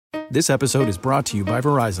This episode is brought to you by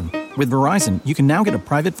Verizon. With Verizon, you can now get a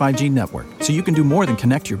private 5G network, so you can do more than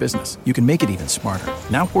connect your business. You can make it even smarter.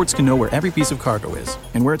 Now ports can know where every piece of cargo is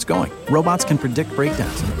and where it's going. Robots can predict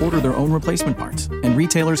breakdowns and order their own replacement parts. And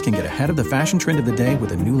retailers can get ahead of the fashion trend of the day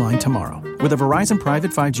with a new line tomorrow. With a Verizon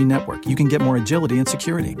private 5G network, you can get more agility and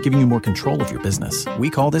security, giving you more control of your business. We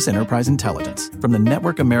call this enterprise intelligence. From the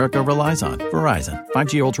network America relies on, Verizon.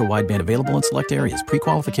 5G ultra wideband available in select areas.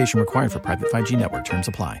 Pre-qualification required for private 5G network. Terms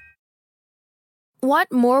apply.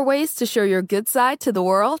 Want more ways to show your good side to the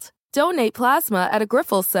world? Donate plasma at a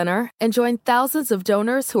Grifols Center and join thousands of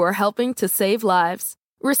donors who are helping to save lives.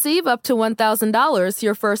 Receive up to $1,000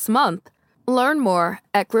 your first month. Learn more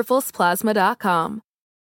at grifolsplasma.com.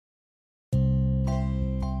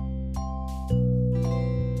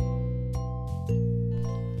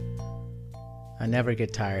 I never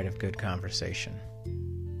get tired of good conversation.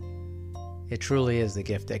 It truly is the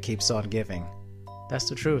gift that keeps on giving. That's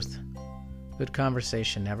the truth. Good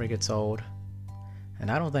conversation never gets old,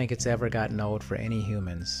 and I don't think it's ever gotten old for any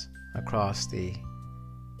humans across the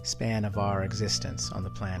span of our existence on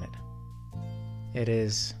the planet. It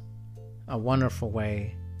is a wonderful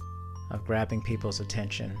way of grabbing people's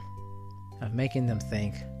attention, of making them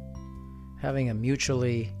think, having a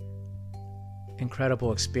mutually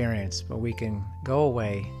incredible experience where we can go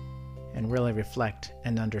away and really reflect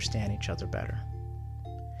and understand each other better.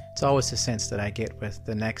 It's always the sense that I get with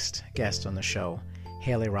the next guest on the show,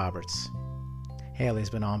 Hayley Roberts. Hayley's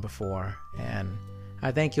been on before, and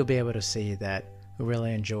I think you'll be able to see that we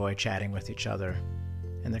really enjoy chatting with each other,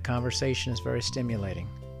 and the conversation is very stimulating.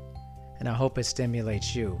 And I hope it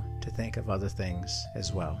stimulates you to think of other things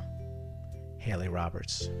as well. Hayley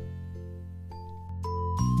Roberts.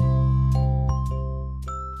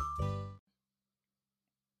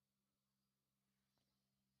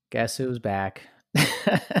 Guess who's back?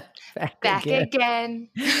 back again.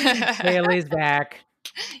 Hayley's back.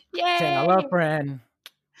 Yay! Tell a friend.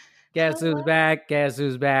 Guess who's back? Guess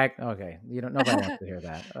who's back? Okay, nobody wants to hear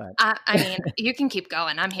that. I mean, you can keep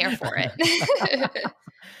going. I'm here for it.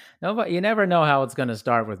 No, but you never know how it's going to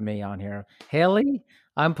start with me on here. Hayley,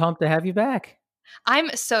 I'm pumped to have you back. I'm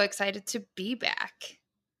so excited to be back.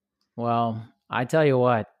 Well, I tell you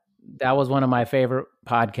what, that was one of my favorite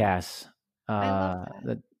podcasts. I love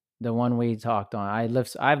that. The one we talked on.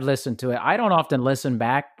 I've listened to it. I don't often listen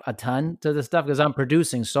back a ton to the stuff because I'm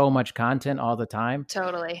producing so much content all the time.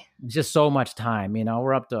 Totally. Just so much time.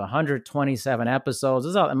 We're up to 127 episodes.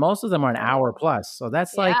 And most of them are an hour plus. So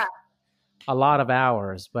that's like a lot of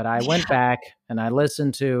hours. But I went back and I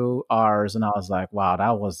listened to ours and I was like, wow,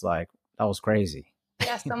 that was crazy.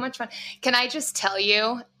 Yeah, so much fun. Can I just tell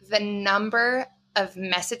you the number of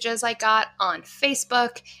messages I got on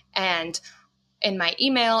Facebook and in my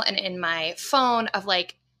email and in my phone of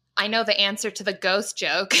like, I know the answer to the ghost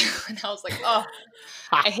joke. And I was like, oh,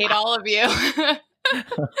 I hate all of you.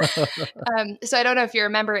 So I don't know if you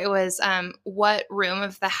remember, it was what room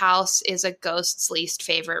of the house is a ghost's least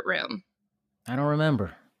favorite room? I don't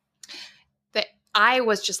remember. I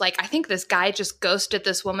was just like, I think this guy just ghosted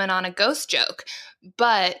this woman on a ghost joke.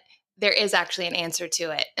 But there is actually an answer to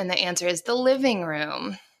it. And the answer is the living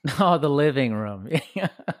room. Oh, the living room.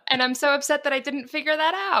 And I'm so upset that I didn't figure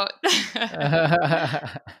that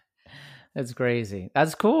out. That's crazy.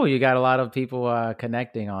 That's cool. You got a lot of people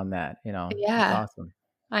connecting on that. Yeah. That's awesome.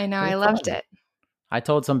 I know. I loved it. I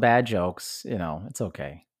told some bad jokes. It's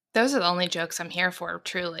okay. Those are the only jokes I'm here for,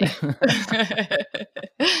 truly.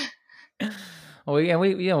 Well,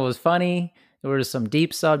 it was funny. There were some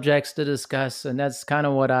deep subjects to discuss, and that's kind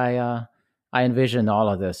of what I envision all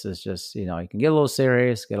of this is just, you can get a little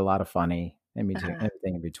serious, get a lot of funny, in between,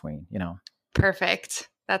 everything in between, Perfect.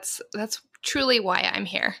 That's truly why I'm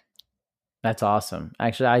here. That's awesome.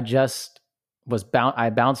 Actually, I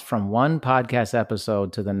bounced from one podcast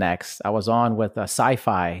episode to the next. I was on with a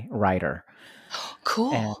sci-fi writer.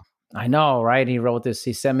 Cool. And I know, right? He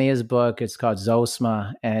sent me his book. It's called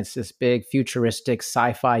Zosma, and it's this big futuristic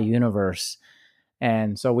sci-fi universe.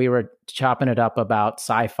 And so we were chopping it up about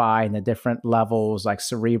sci-fi and the different levels, like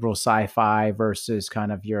cerebral sci-fi versus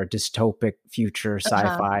kind of your dystopic future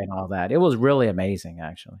sci-fi and all that. It was really amazing,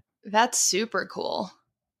 actually. That's super cool.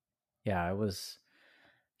 Yeah, it was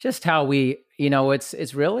just how we,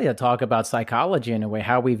 it's really a talk about psychology in a way,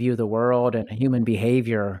 how we view the world and human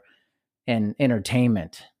behavior and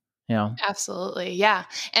entertainment. Absolutely. Yeah.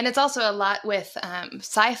 And it's also a lot with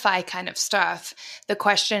sci-fi kind of stuff. The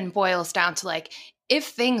question boils down to like, if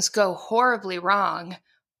things go horribly wrong,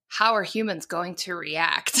 how are humans going to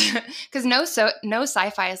react? Because no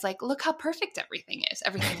sci-fi is like, look how perfect everything is.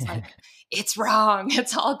 Everything's like, it's wrong.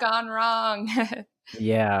 It's all gone wrong.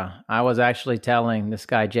 Yeah, I was actually telling this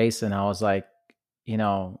guy Jason, I was like,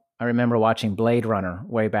 I remember watching Blade Runner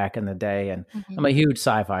way back in the day, and I'm a Mhm. huge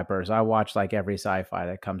sci-fi person. I watch like every sci-fi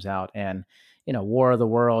that comes out, and War of the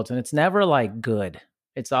Worlds, and it's never like good.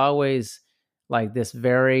 It's always like this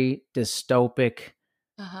very dystopic,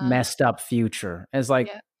 Uh-huh. messed up future. It's like,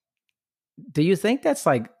 Yeah. do you think that's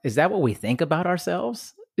like, is that what we think about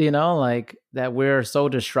ourselves? Like that we're so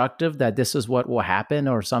destructive that this is what will happen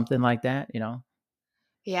or something like that?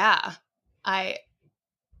 Yeah. I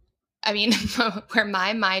I mean, where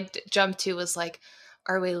my mind jumped to was like,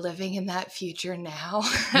 are we living in that future now?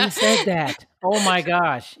 He said that. Oh my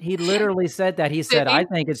gosh. He literally said that. He Did said, I he?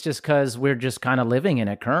 think it's just because we're just kind of living in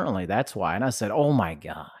it currently. That's why. And I said, oh my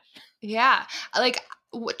gosh. Yeah. Like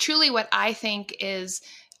truly what I think is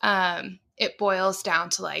it boils down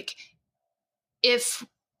to like if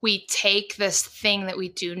we take this thing that we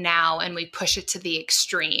do now and we push it to the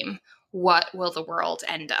extreme, what will the world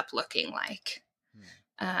end up looking like?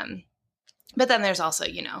 Um, but then there's also,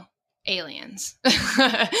 aliens. Oh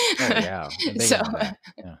yeah. I'm big So, into that.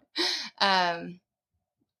 Yeah. um,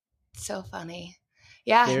 so funny.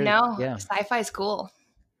 Yeah, no, Yeah. sci-fi is cool.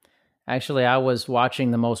 Actually, I was watching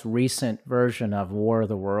the most recent version of War of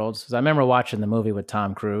the Worlds because I remember watching the movie with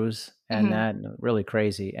Tom Cruise and Mhm. that really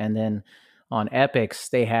crazy. And then on Epics,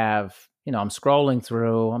 they have, I'm scrolling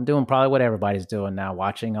through, I'm doing probably what everybody's doing now,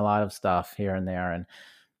 watching a lot of stuff here and there. And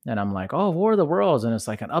I'm like, oh, War of the Worlds. And it's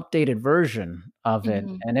like an updated version of it.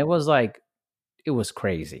 Mhm. And it was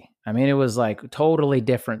crazy. I mean, it was like totally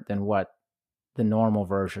different than what the normal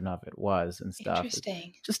version of it was and stuff.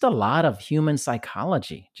 Interesting. Just a lot of human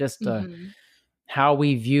psychology, just Mhm. how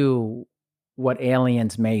we view what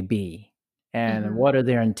aliens may be and Mhm. what are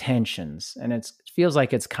their intentions. And it feels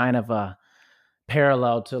like it's kind of a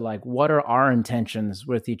parallel to like, what are our intentions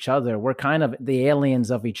with each other? We're kind of the aliens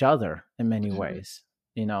of each other in many Mhm. ways.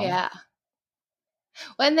 Yeah.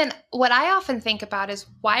 Well, and then what I often think about is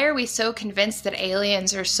why are we so convinced that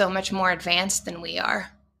aliens are so much more advanced than we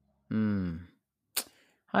are? Hmm.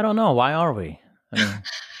 I don't know. Why are we? I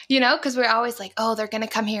mean, Because we're always like, oh, they're going to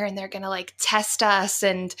come here and they're going to like test us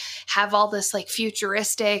and have all this like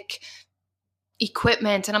futuristic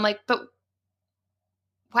equipment. And I'm like, but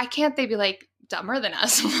why can't they be like dumber than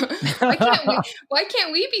us? why can't we? Why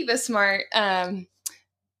can't we be the smart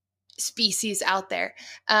species out there?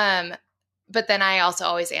 But then I also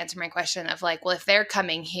always answer my question of like, well, if they're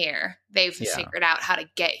coming here, they've yeah. figured out how to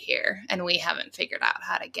get here, and we haven't figured out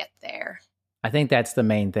how to get there. I think that's the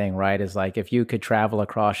main thing, right? Is like if you could travel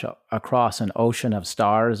across an ocean of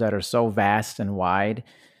stars that are so vast and wide,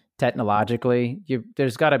 technologically,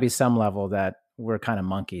 there's got to be some level that we're kind of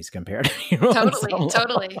monkeys compared to on some Totally, level.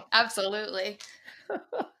 totally, absolutely.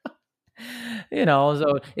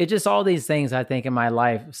 So it's just all these things I think in my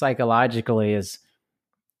life psychologically is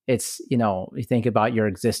you think about your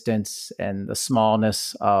existence and the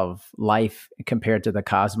smallness of life compared to the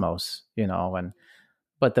cosmos, and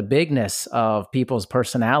but the bigness of people's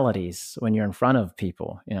personalities when you're in front of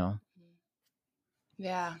people.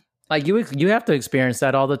 Yeah. Like you have to experience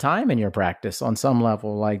that all the time in your practice on some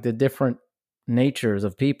level, like the different natures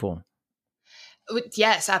of people.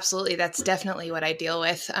 Yes, absolutely. That's definitely what I deal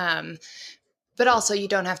with. But also, you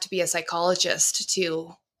don't have to be a psychologist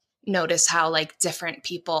to notice how like different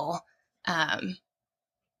people um,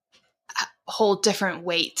 hold different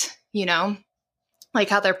weight. Like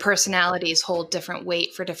how their personalities hold different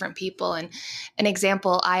weight for different people. And an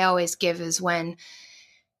example I always give is when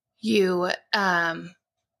you are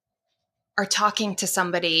talking to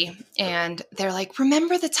somebody and they're like,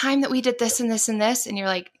 remember the time that we did this and this and this? And you're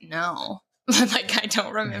like, no, like I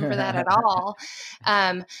don't remember that at all.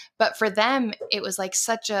 But for them, it was like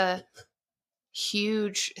such a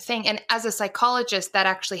huge thing. And as a psychologist, that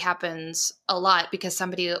actually happens a lot because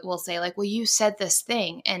somebody will say, like, well, you said this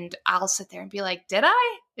thing. And I'll sit there and be like, did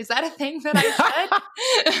I? Is that a thing that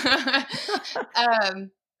I said?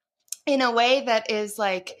 In a way that is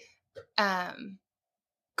like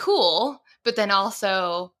cool, but then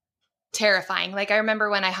also terrifying. Like I remember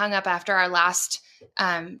when I hung up after our last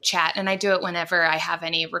chat, and I do it whenever I have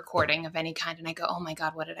any recording of any kind, and I go, "Oh my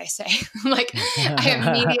god, what did I say?" Like I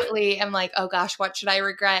immediately am like, "Oh gosh, what should I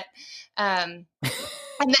regret?" And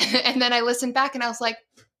then I listened back, and I was like,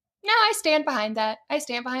 "No, I stand behind that. I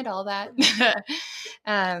stand behind all that."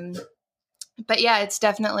 um, but yeah, it's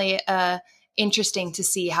definitely interesting to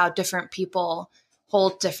see how different people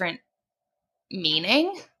hold different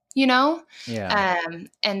meaning. You know, Yeah.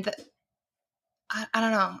 and I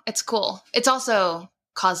don't know. It's cool. It's also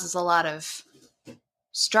causes a lot of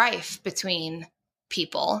strife between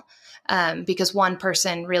people, because one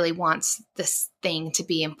person really wants this thing to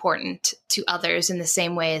be important to others in the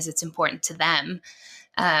same way as it's important to them.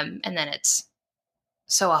 And then it's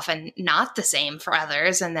so often not the same for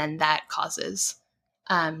others. And then that causes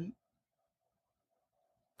kind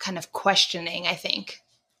of questioning, I think.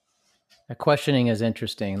 The questioning is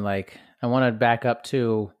interesting. Like, I want to back up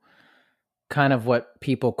to kind of what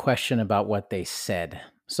people question about what they said.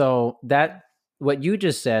 So that what you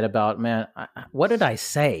just said about, man, what did I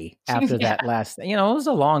say after that last thing? It was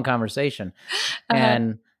a long conversation.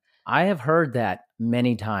 And I have heard that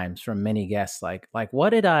many times from many guests, like what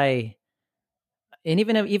did I, and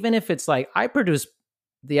even if it's like, I produce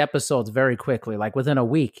the episodes very quickly, like within a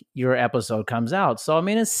week, your episode comes out. So, I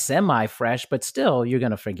mean, it's semi-fresh, but still you're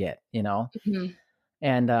going to forget, Mm-hmm.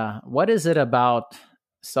 And what is it about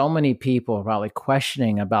so many people probably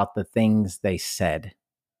questioning about the things they said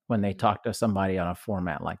when they talk to somebody on a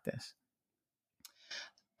format like this?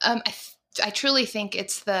 I truly think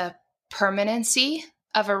it's the permanency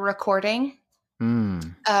of a recording.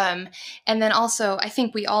 And then also, I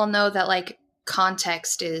think we all know that like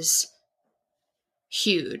context is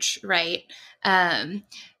huge, right?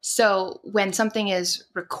 So when something is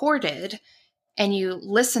recorded and you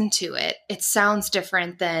listen to it, it sounds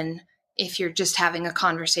different than if you're just having a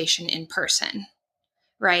conversation in person,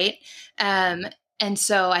 right? And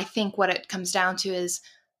so I think what it comes down to is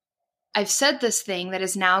I've said this thing that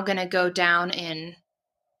is now going to go down in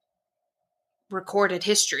recorded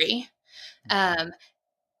history, and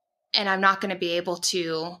I'm not going to be able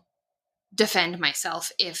to defend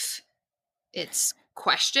myself if it's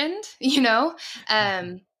questioned,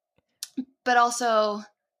 but also,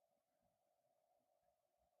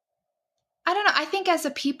 I don't know. I think as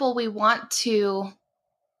a people, we want to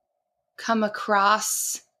come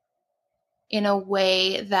across in a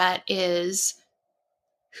way that is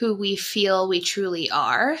who we feel we truly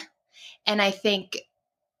are. And I think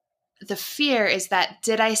the fear is that,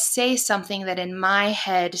 did I say something that in my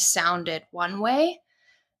head sounded one way?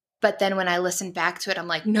 But then when I listen back to it, I'm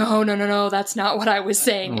like, no, that's not what I was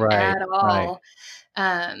saying at all.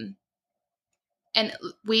 Right. And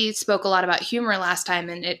we spoke a lot about humor last time,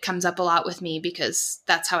 and it comes up a lot with me because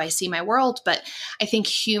that's how I see my world. But I think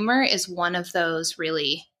humor is one of those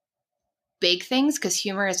really big things because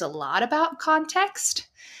humor is a lot about context.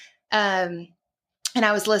 And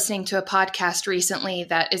I was listening to a podcast recently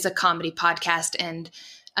that is a comedy podcast, and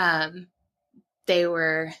they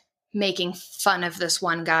were making fun of this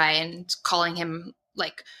one guy and calling him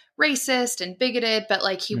like racist and bigoted, but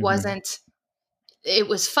like he wasn't. It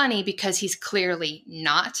was funny because he's clearly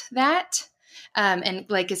not that, and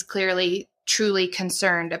like is clearly truly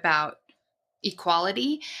concerned about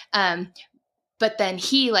equality. But then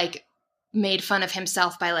he like made fun of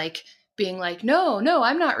himself by like being like, no,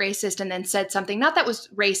 I'm not racist. And then said something, not that was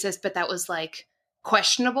racist, but that was like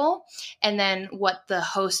questionable. And then what the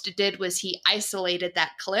host did was he isolated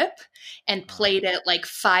that clip and played it like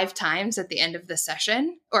 5 times at the end of the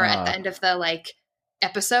session or at the end of the like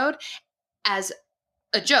episode as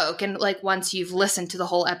a joke. And like, once you've listened to the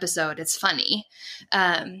whole episode, it's funny.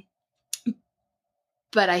 But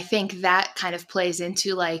I think that kind of plays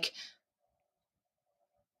into like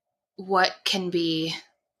what can be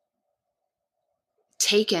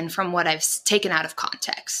taken from what I've taken out of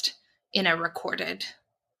context in a recorded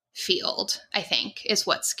field, I think is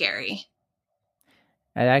what's scary.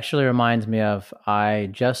 It actually reminds me of, I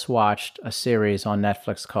just watched a series on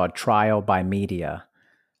Netflix called Trial by Media.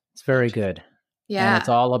 It's very good. Yeah. And it's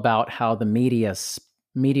all about how the media's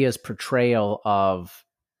portrayal of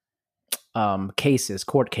court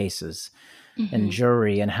cases and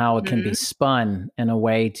jury, and how it can be spun in a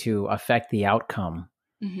way to affect the outcome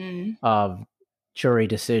of jury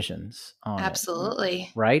decisions on Absolutely. it,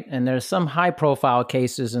 right? And there's some high profile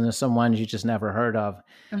cases and there's some ones you just never heard of.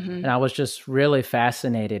 And I was just really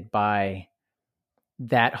fascinated by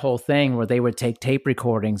that whole thing where they would take tape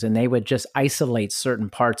recordings and they would just isolate certain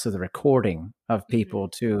parts of the recording of people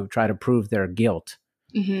to try to prove their guilt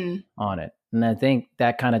on it. And I think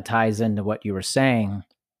that kind of ties into what you were saying,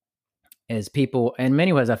 is people, in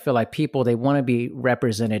many ways, I feel like people, they want to be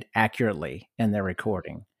represented accurately in their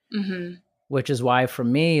recording, which is why for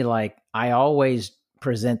me, like, I always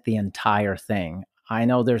present the entire thing. I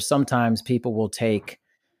know there's sometimes people will take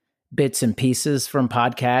bits and pieces from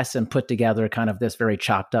podcasts and put together kind of this very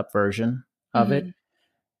chopped up version of it.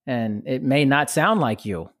 And it may not sound like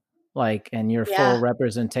you, like, and your full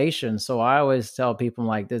representation. So I always tell people,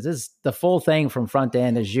 like, this is the full thing from front to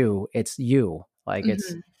end is you. It's you. Like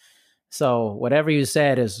So whatever you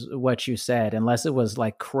said is what you said, unless it was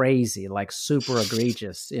like crazy, like super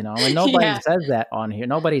egregious, and nobody Yeah. says that on here.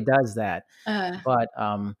 Nobody does that. Uh, But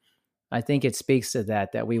I think it speaks to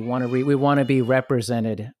that we want to we want to be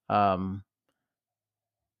represented.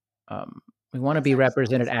 We want to as be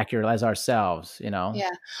represented ourselves. accurate as ourselves. Yeah.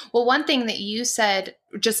 Well, one thing that you said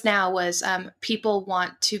just now was people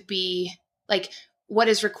want to be like, what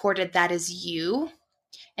is recorded, that is you.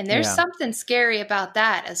 And there's Yeah. something scary about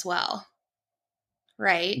that as well.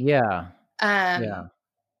 Right. Yeah. Um, Yeah.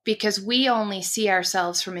 because we only see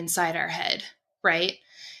ourselves from inside our head. Right.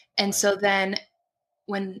 And Right. so then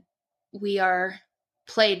when we are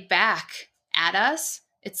played back at us,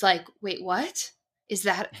 it's like, wait, what? Is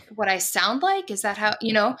that what I sound like? Is that how,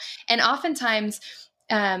 and oftentimes,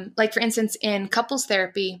 like for instance, in couples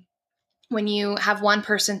therapy, when you have one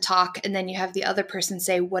person talk and then you have the other person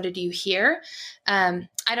say, what did you hear?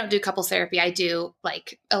 I don't do couples therapy. I do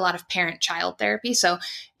like a lot of parent-child therapy. So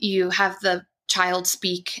you have the child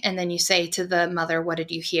speak and then you say to the mother, what did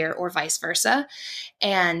you hear? Or vice versa.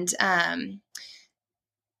 And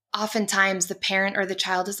oftentimes the parent or the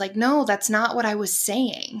child is like, no, that's not what I was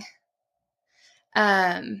saying.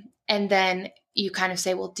 And then you kind of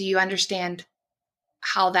say, well, do you understand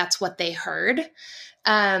how that's what they heard?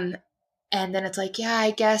 And then it's like, yeah,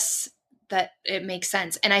 I guess that it makes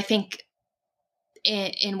sense. And I think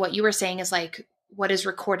in what you were saying is like, what is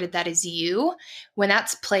recorded, that is you. When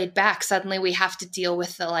that's played back, suddenly we have to deal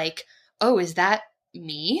with the like, oh, is that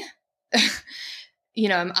me?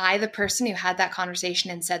 Am I the person who had that conversation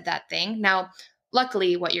and said that thing? Now,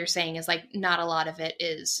 luckily, what you're saying is like, not a lot of it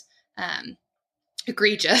is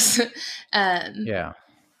egregious. Yeah.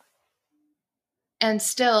 And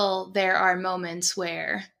still, there are moments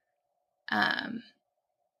where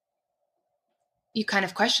you kind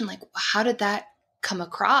of question, like, how did that come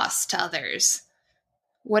across to others?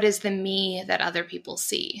 What is the me that other people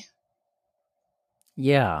see?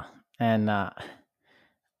 Yeah. And,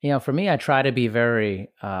 for me, I try to be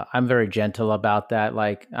I'm very gentle about that.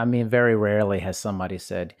 Like, I mean, very rarely has somebody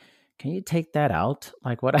said, can you take that out?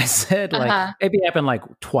 Like what I said, like Uh-huh. maybe it happened like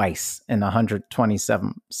twice in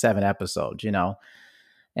 127 episodes,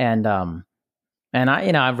 and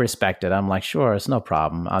I've respected. I'm like, sure, it's no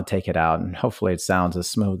problem. I'll take it out, and hopefully it sounds as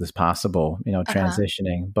smooth as possible, Uh-huh.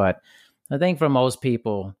 transitioning. But I think for most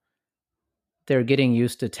people, they're getting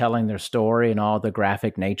used to telling their story and all the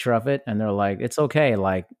graphic nature of it, and they're like, it's okay.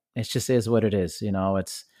 Like it just is what it is,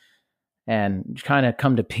 It's and kind of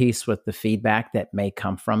come to peace with the feedback that may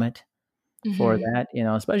come from it for Mm-hmm. that,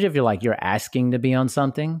 especially if you're asking to be on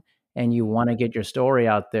something and you want to get your story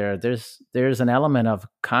out there. There's an element of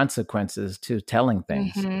consequences to telling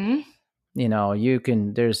things.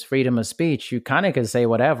 Mm-hmm. There's freedom of speech. You kind of can say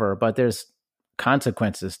whatever, but there's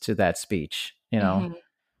consequences to that speech. Mm-hmm.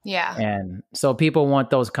 Yeah. And so people want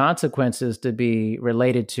those consequences to be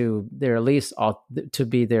related to their, at least to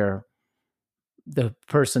be the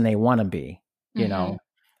person they want to be,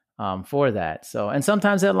 Mm-hmm. for that. So, and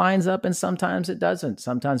sometimes it lines up and sometimes it doesn't.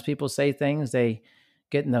 Sometimes people say things, they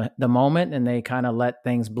get in the moment and they kind of let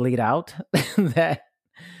things bleed out that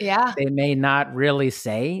Yeah. they may not really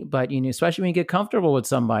say, but, especially when you get comfortable with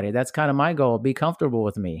somebody, that's kind of my goal, be comfortable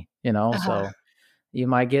with me, Uh-huh. so you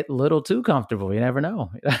might get a little too comfortable. You never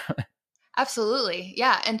know. Absolutely.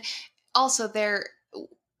 Yeah. And also there,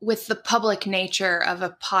 with the public nature of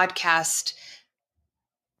a podcast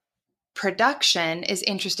production is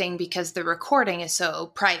interesting because the recording is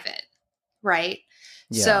so private, right?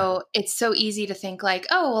 Yeah. So it's so easy to think like,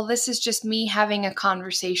 oh, well, this is just me having a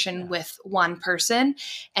conversation with one person.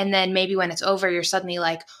 And then maybe when it's over, you're suddenly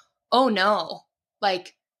like, oh no,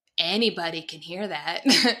 like anybody can hear that.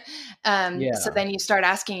 So Yeah. then you start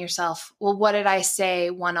asking yourself, well, what did I say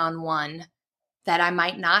one-on-one that I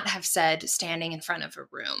might not have said standing in front of a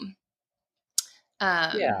room?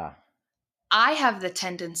 Yeah. I have the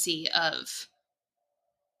tendency of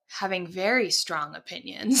having very strong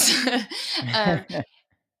opinions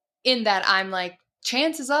in that I'm like,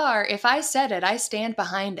 chances are, if I said it, I stand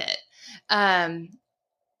behind it.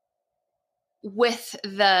 With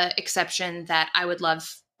the exception that I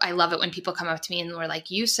love it when people come up to me and we're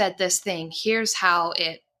like, you said this thing, here's how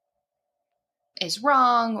it is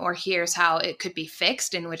wrong, or here's how it could be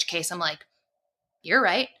fixed, in which case I'm like, you're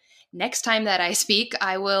right. Next time that I speak,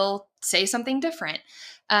 I will say something different.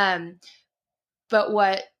 But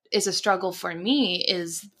what is a struggle for me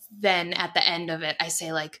is then at the end of it, I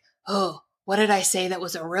say like, oh, what did I say that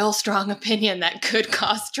was a real strong opinion that could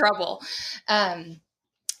cause trouble?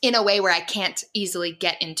 In a way where I can't easily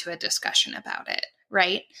get into a discussion about it,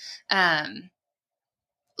 right?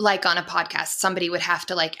 like on a podcast, somebody would have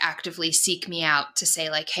to like actively seek me out to say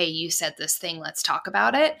like, hey, you said this thing, let's talk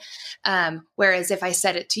about it. Whereas if I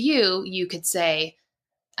said it to you, you could say,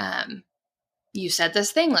 you said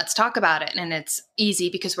this thing, let's talk about it. And it's easy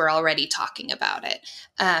because we're already talking about it.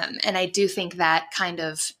 And I do think that kind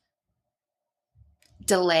of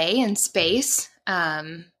delay in space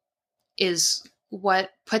is what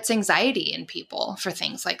puts anxiety in people for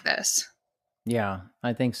things like this. Yeah,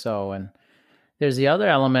 I think so. And there's the other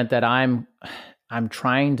element that I'm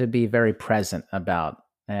trying to be very present about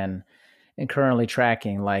and currently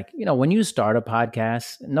tracking. Like, when you start a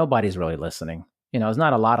podcast, nobody's really listening. There's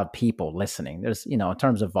not a lot of people listening. There's, in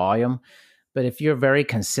terms of volume, but if you're very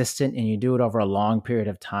consistent and you do it over a long period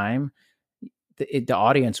of time, the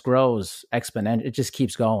audience grows exponentially. It just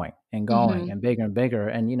keeps going and going and bigger.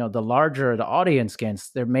 And, the larger the audience gets,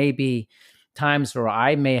 there may be times where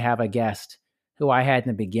I may have a guest who I had in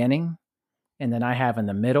the beginning, and then I have in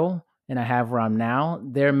the middle, and I have where I'm now.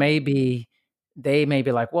 They may be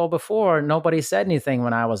like, well, before nobody said anything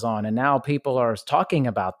when I was on, and now people are talking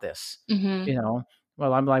about this.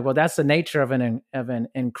 Well, I'm like, well, that's the nature of an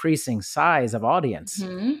increasing size of audience,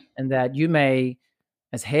 and that you may,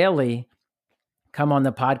 as Hayley, come on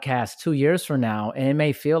the podcast 2 years from now, and it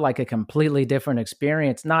may feel like a completely different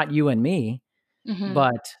experience, not you and me,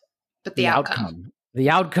 but the outcome. The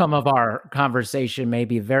outcome of our conversation may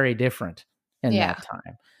be very different in that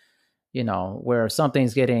time. Where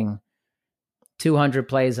something's getting 200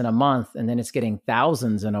 plays in a month, and then it's getting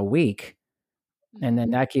thousands in a week, and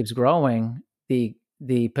then that keeps growing. The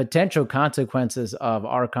potential consequences of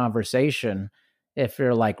our conversation, if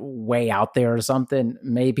you're like way out there or something,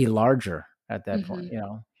 may be larger at that point.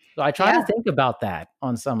 So I try to think about that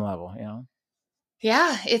on some level.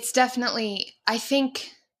 Yeah, it's definitely. I think.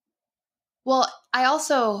 Well, I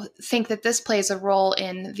also think that this plays a role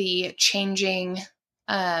in the changing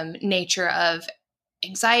nature of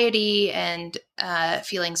anxiety and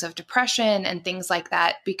feelings of depression and things like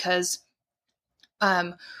that, because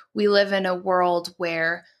we live in a world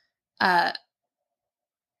where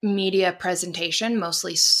media presentation,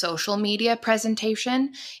 mostly social media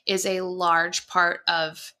presentation, is a large part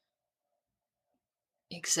of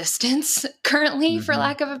existence currently, for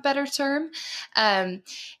lack of a better term.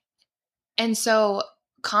 And so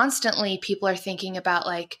constantly people are thinking about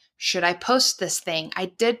like, should I post this thing? I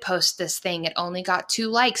did post this thing. It only got 2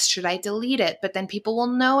 likes. Should I delete it? But then people will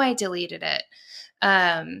know I deleted it.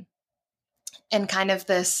 And kind of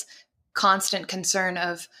this constant concern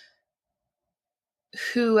of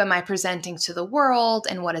who am I presenting to the world,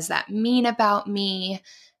 and what does that mean about me?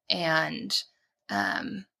 And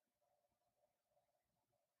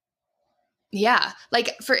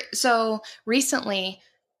so recently,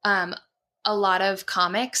 a lot of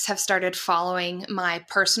comics have started following my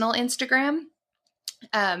personal Instagram.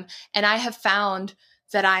 And I have found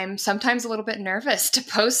that I'm sometimes a little bit nervous to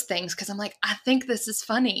post things because I'm like, I think this is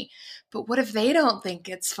funny, but what if they don't think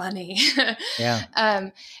it's funny? Yeah.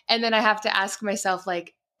 And then I have to ask myself,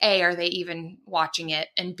 like, A, are they even watching it?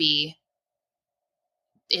 And B,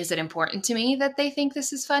 is it important to me that they think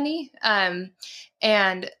this is funny?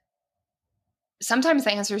 And sometimes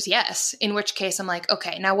the answer is yes, in which case I'm like,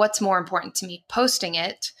 okay, now what's more important to me, posting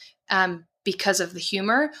it because of the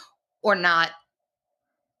humor or not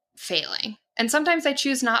failing? And sometimes I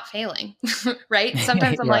choose not failing, right?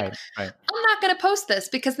 Sometimes I'm right. I'm not going to post this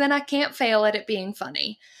because then I can't fail at it being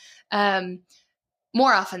funny.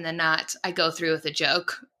 More often than not, I go through with a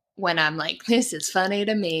joke when I'm like, this is funny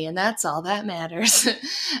to me, and that's all that matters.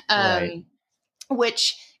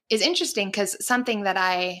 Which is interesting because something that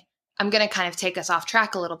I'm going to kind of take us off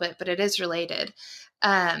track a little bit, but it is related.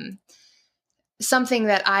 Something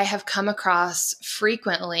that I have come across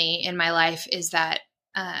frequently in my life is that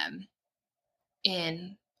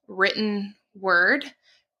in written word,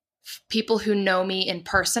 people who know me in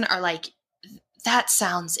person are like, that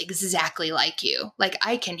sounds exactly like you. Like,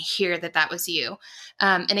 I can hear that was you.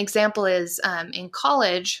 An example is in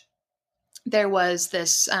college, there was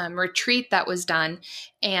this retreat that was done,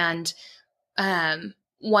 and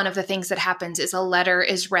one of the things that happens is a letter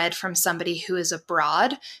is read from somebody who is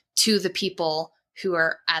abroad to the people who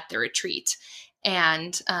are at the retreat.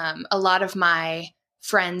 And a lot of my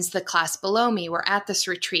friends, the class below me, were at this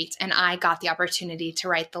retreat, and I got the opportunity to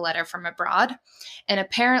write the letter from abroad. And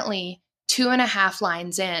apparently 2.5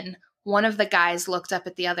 lines in, one of the guys looked up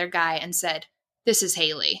at the other guy and said, "This is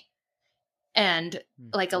Hayley." And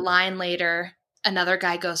like a line later, another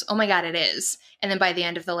guy goes, "Oh my God, it is." And then by the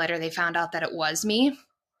end of the letter, they found out that it was me.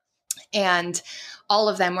 And all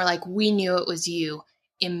of them were like, "We knew it was you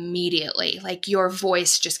immediately. Like, your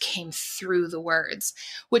voice just came through the words,"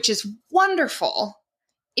 which is wonderful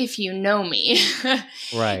if you know me.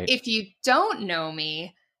 Right. If you don't know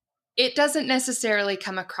me, it doesn't necessarily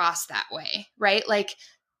come across that way, right? Like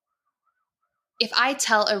if I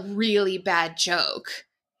tell a really bad joke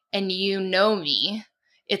and you know me,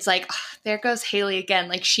 it's like, oh, there goes Hayley again.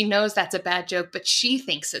 Like she knows that's a bad joke, but she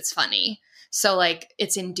thinks it's funny. So like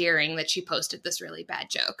it's endearing that she posted this really bad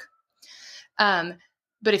joke.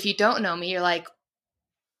 But if you don't know me, you're like,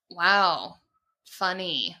 wow,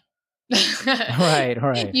 funny. Right.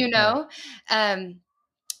 Right. You know? And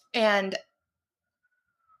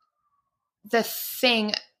the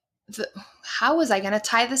thing, how was I going to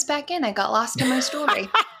tie this back in? I got lost in my story.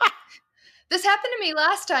 This happened to me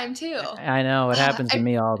last time too. I know. It happens to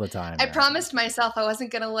me all the time. I promised myself I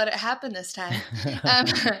wasn't going to let it happen this time.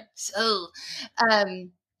 I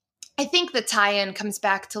think the tie-in comes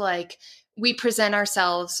back to like, we present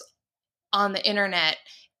ourselves on the internet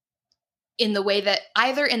in the way that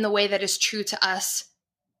either in the way that is true to us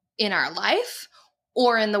in our life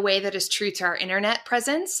or in the way that is true to our internet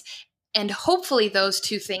presence. And hopefully those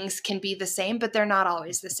two things can be the same, but they're not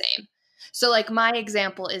always the same. So like my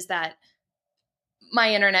example is that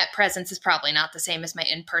my internet presence is probably not the same as my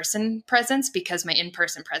in-person presence because my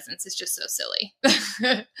in-person presence is just so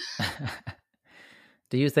silly.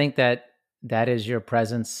 Do you think that is your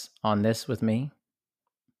presence on this with me?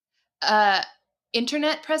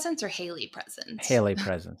 Internet presence or Hayley presence? Hayley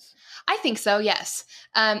presence. I think so, yes.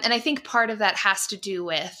 And I think part of that has to do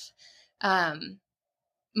with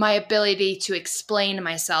my ability to explain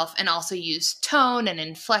myself and also use tone and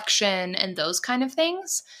inflection and those kind of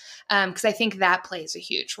things. Because I think that plays a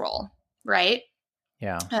huge role, right?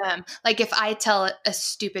 Yeah. Like if I tell a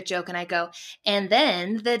stupid joke and I go, and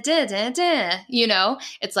then the da-da-da, you know,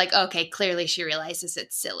 it's like, okay, clearly she realizes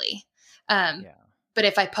it's silly. But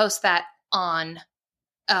if I post that on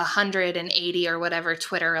 180 or whatever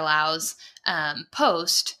Twitter allows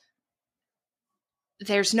post,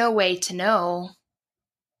 there's no way to know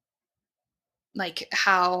like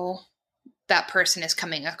how that person is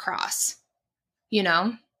coming across, you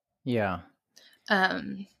know? Yeah.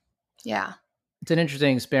 Yeah. It's an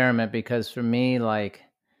interesting experiment because for me, like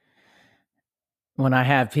when I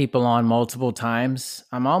have people on multiple times,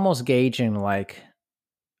 I'm almost gauging like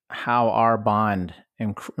how our bond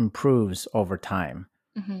improves over time.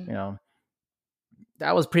 Mm-hmm. You know,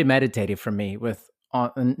 that was premeditated for me with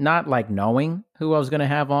not like knowing who I was going to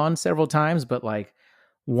have on several times, but like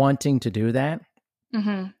wanting to do that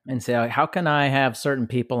and say, like, how can I have certain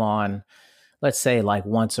people on, let's say like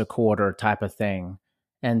once a quarter type of thing.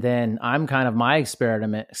 And then I'm kind of my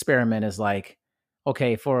experiment is like,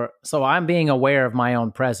 okay, so I'm being aware of my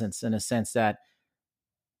own presence in a sense that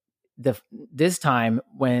this time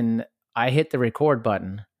when I hit the record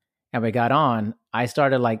button and we got on, I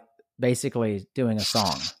started like basically doing a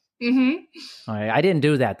song. I didn't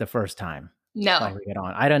do that the first time. No. Like we get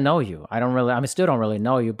on. I don't know you. I still don't really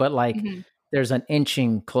know you, but like there's an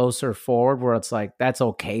inching closer forward where it's like, that's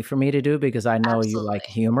okay for me to do because I know you like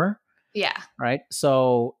humor. Yeah. Right.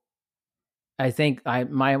 So I think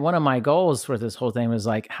one of my goals for this whole thing was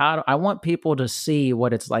like, I want people to see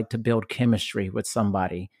what it's like to build chemistry with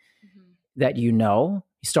somebody that you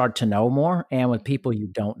start to know more, and with people you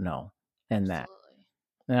don't know, and that.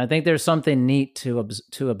 And I think there's something neat to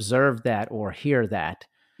observe that or hear that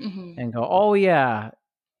and go, oh yeah,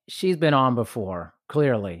 she's been on before.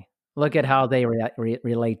 Clearly, look at how they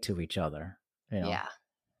relate to each other. You know? Yeah,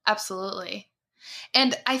 absolutely.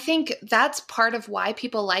 And I think that's part of why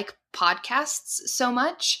people like podcasts so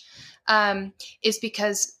much, is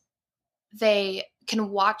because they can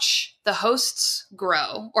watch the hosts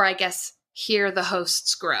grow, or I guess hear the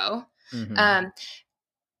hosts grow. And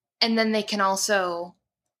then they can also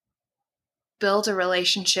build a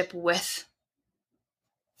relationship with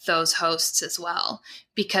those hosts as well,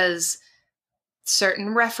 because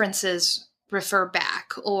certain references refer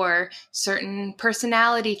back or certain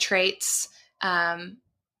personality traits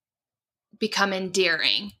become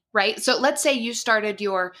endearing, right? So let's say you started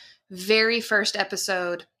your very first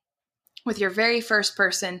episode with your very first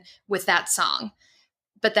person with that song,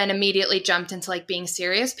 but then immediately jumped into like being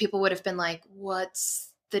serious. People would have been like, what's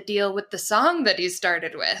the deal with the song that he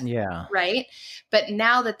started with? Yeah. Right. But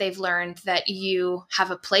now that they've learned that you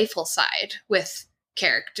have a playful side with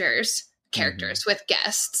characters with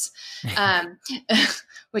guests,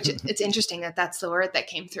 which it's interesting that that's the word that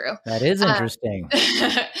came through. That is interesting.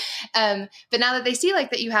 But now that they see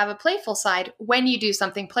like that you have a playful side, when you do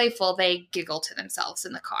something playful, they giggle to themselves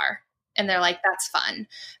in the car and they're like, that's fun.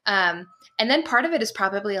 And then part of it is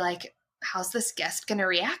probably like, how's this guest going to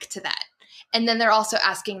react to that? And then they're also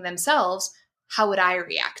asking themselves, how would I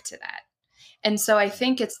react to that? And so I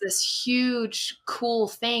think it's this huge, cool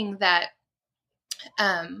thing that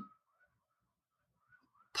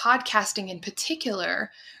podcasting in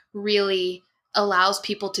particular really allows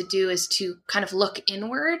people to do, is to kind of look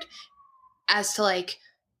inward as to like,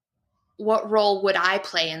 what role would I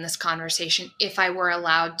play in this conversation if I were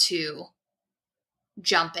allowed to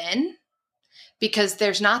jump in? Because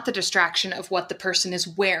there's not the distraction of what the person is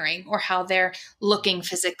wearing or how they're looking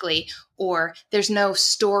physically, or there's no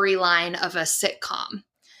storyline of a sitcom.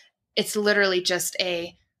 It's literally just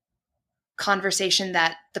a conversation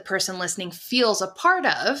that the person listening feels a part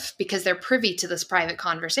of because they're privy to this private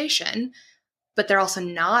conversation, but they're also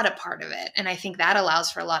not a part of it. And I think that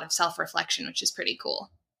allows for a lot of self-reflection, which is pretty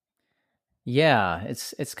cool. Yeah,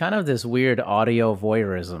 it's kind of this weird audio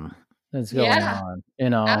voyeurism that's going on,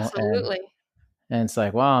 Absolutely. and it's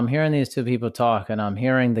like, wow, I'm hearing these two people talk and I'm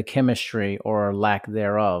hearing the chemistry or lack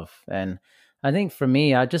thereof. And I think for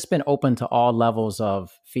me, I've just been open to all levels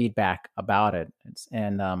of feedback about it. I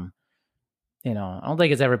don't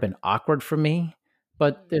think it's ever been awkward for me,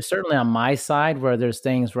 but there's certainly on my side where there's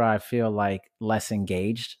things where I feel like less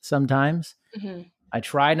engaged sometimes. Mm-hmm. I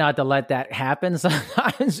try not to let that happen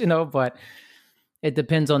sometimes, but it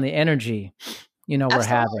depends on the energy, we're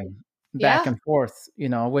having back and forth,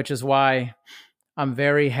 which is why I'm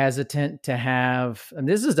very hesitant to have, and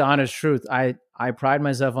this is the honest truth. I pride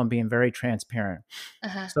myself on being very transparent.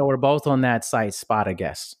 Uh-huh. So we're both on that site, Spot a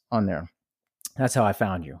Guest on there. That's how I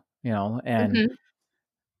found you,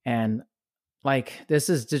 and like, this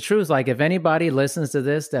is the truth. Like, if anybody listens to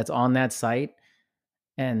this that's on that site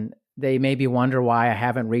and they maybe wonder why I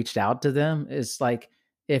haven't reached out to them, it's like,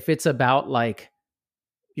 if it's about like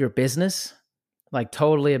your business, like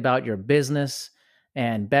totally about your business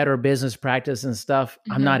and better business practice and stuff,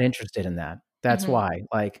 I'm not interested in that. That's why,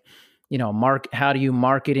 like, how do you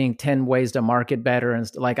marketing 10 ways to market better? And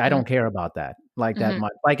like, I don't care about that like that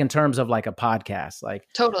much, like in terms of like a podcast, like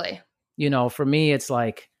totally, for me, it's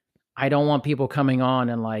like, I don't want people coming on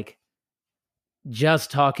and like just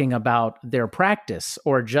talking about their practice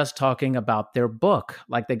or just talking about their book.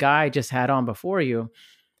 Like the guy I just had on before you,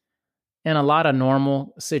 in a lot of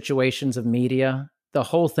normal situations of media, the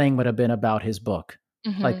whole thing would have been about his book,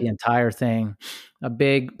 like the entire thing, a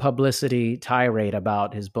big publicity tirade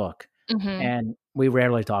about his book. And we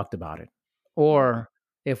rarely talked about it. Or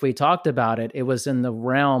if we talked about it, it was in the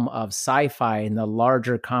realm of sci-fi and the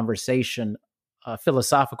larger conversation,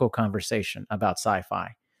 philosophical conversation about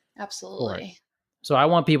sci-fi. Absolutely. So I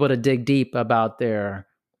want people to dig deep about the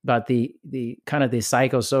kind of the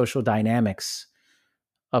psychosocial dynamics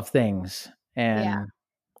of things and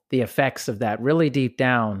the effects of that really deep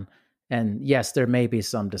down. And yes, there may be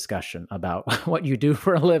some discussion about what you do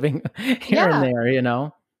for a living here and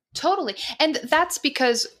there, Totally. And that's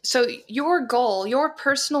because, so your goal, your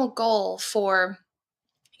personal goal for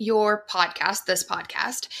your podcast, this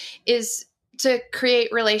podcast, is to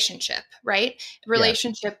create relationship, right?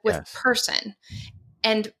 Relationship with person.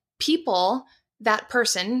 And people, that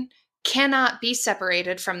person cannot be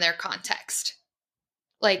separated from their context.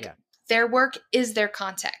 Like their work is their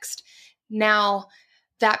context. Now,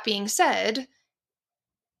 that being said,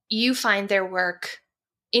 you find their work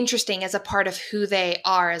interesting as a part of who they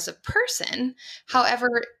are as a person.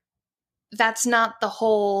 However, that's not the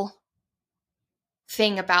whole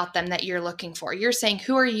thing about them that you're looking for. You're saying,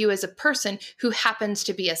 who are you as a person who happens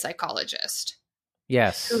to be a psychologist?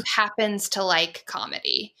 Yes. Who happens to like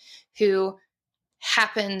comedy? Who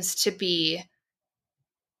happens to be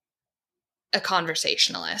a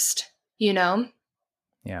conversationalist, Yeah.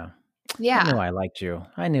 Yeah. I knew I liked you.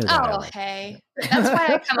 I knew that. Oh, hey. That's why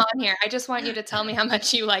I come on here. I just want you to tell me how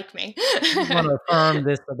much you like me. I want to affirm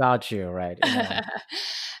this about you, right?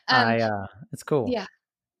 It's cool. Yeah.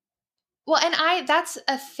 Well, and that's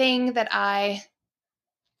a thing that I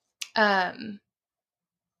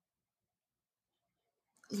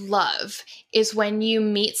love, is when you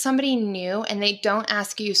meet somebody new and they don't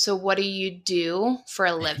ask you, so what do you do for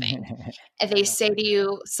a living? And they say to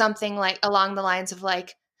you something like along the lines of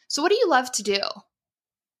like, so what do you love to do?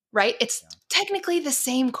 Right? It's technically the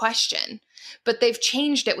same question, but they've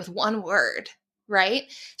changed it with one word, right?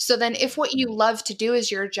 So then if what you love to do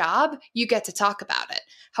is your job, you get to talk about it.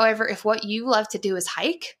 However, if what you love to do is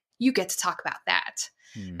hike, you get to talk about that.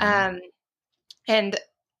 And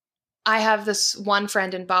I have this one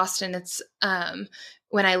friend in Boston. It's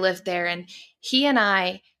when I lived there, and he and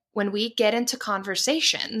I, when we get into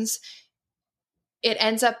conversations, it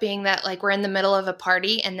ends up being that like we're in the middle of a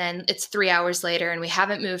party and then it's 3 hours later and we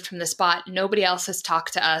haven't moved from the spot. Nobody else has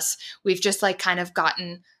talked to us. We've just like kind of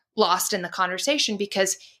gotten lost in the conversation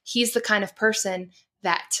because he's the kind of person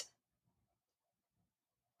that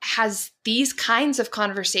has these kinds of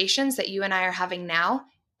conversations that you and I are having now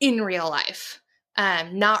in real life,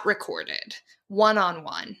 not recorded,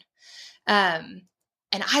 one-on-one. And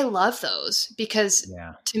I love those because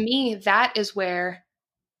to me, that is where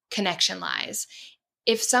connection lies.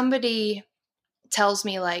 If somebody tells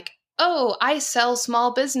me like, oh, I sell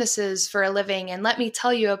small businesses for a living and let me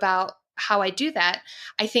tell you about how I do that,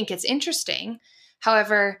 I think it's interesting.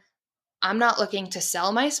 However, I'm not looking to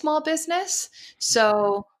sell my small business.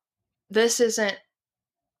 So this isn't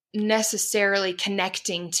necessarily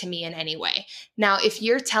connecting to me in any way. Now, if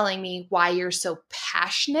you're telling me why you're so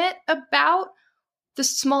passionate about the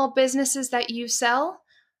small businesses that you sell,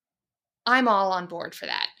 I'm all on board for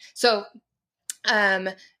that. So,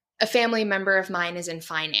 a family member of mine is in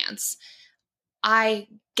finance. I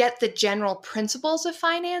get the general principles of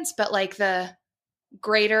finance, but like the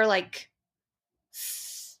greater like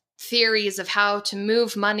theories of how to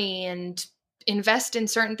move money and invest in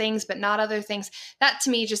certain things, but not other things, that to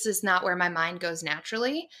me just is not where my mind goes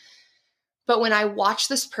naturally. But when I watch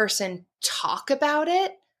this person talk about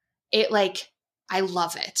it, it like, I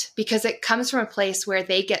love it because it comes from a place where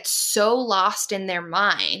they get so lost in their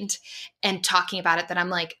mind and talking about it that I'm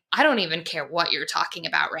like, I don't even care what you're talking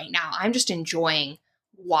about right now. I'm just enjoying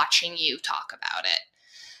watching you talk about it.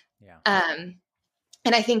 Yeah.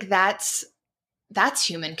 And I think that's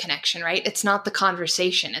human connection, right? It's not the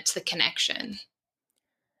conversation, it's the connection.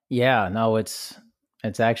 Yeah, no, it's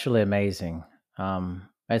actually amazing.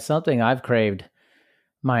 It's something I've craved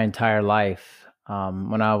my entire life.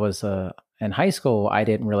 When I was in high school, I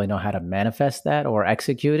didn't really know how to manifest that or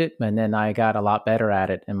execute it. And then I got a lot better at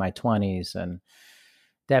it in my 20s and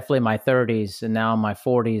definitely my 30s. And now in my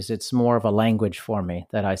 40s, it's more of a language for me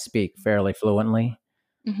that I speak fairly fluently.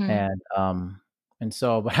 Mm-hmm. And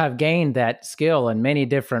so, but I've gained that skill in many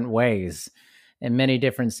different ways, in many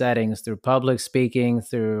different settings, through public speaking,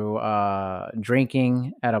 through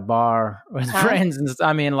drinking at a bar with friends. And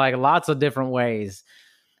I mean, like lots of different ways.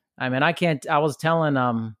 I mean, I was telling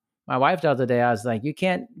my wife the other day, I was like, you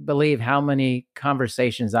can't believe how many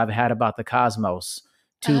conversations I've had about the cosmos,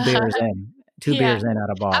 two beers in at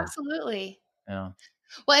a bar. Absolutely. Yeah.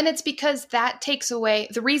 Well, and it's because that takes away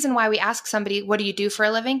the reason why we ask somebody, what do you do for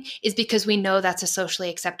a living, is because we know that's a socially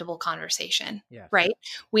acceptable conversation, right?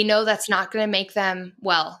 We know that's not going to make them,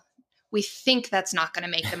 well, we think that's not going to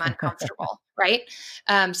make them uncomfortable, right?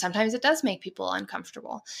 Sometimes it does make people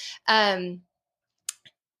uncomfortable.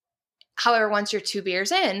 However, once you're 2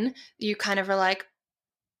 beers in, you kind of are like,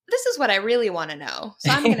 this is what I really want to know.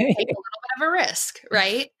 So I'm going to take a little bit of a risk,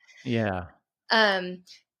 right? Yeah.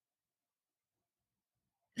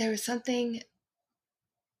 There was something,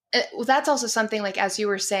 that's also something like, as you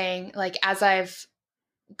were saying, like, as I've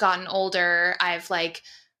gotten older, I've like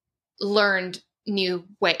learned new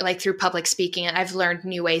way, like through public speaking, and I've learned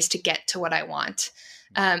new ways to get to what I want.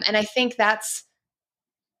 And I think that's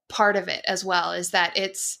part of it as well, is that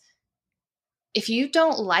it's, if you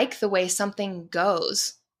don't like the way something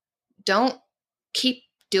goes, don't keep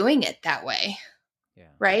doing it that way. Yeah.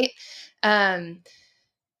 Right.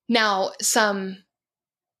 Now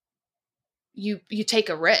you take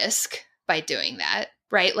a risk by doing that,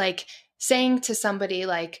 right? Like saying to somebody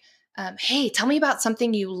like, hey, tell me about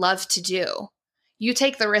something you love to do. You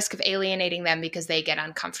take the risk of alienating them because they get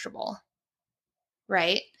uncomfortable,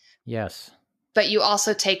 right? Yes. But you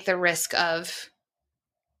also take the risk of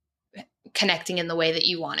connecting in the way that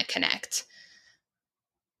you want to connect.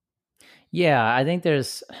 Yeah, I think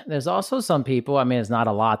there's also some people, I mean, it's not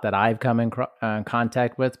a lot that I've come in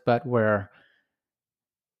contact with, but where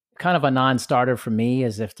kind of a non-starter for me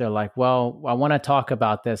is if they're like, well, I want to talk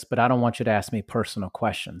about this, but I don't want you to ask me personal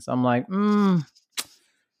questions. I'm like,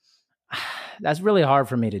 that's really hard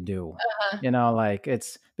for me to do. You know, like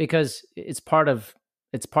it's because it's part of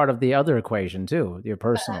the other equation too, your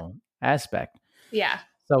personal aspect. Yeah.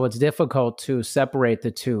 So it's difficult to separate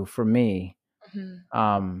the two for me.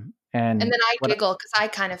 Mm-hmm. And then I giggle because I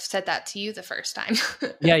kind of said that to you the first time.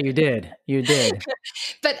 Yeah, you did.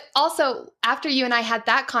 But also, after you and I had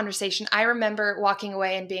that conversation, I remember walking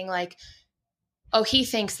away and being like, oh, he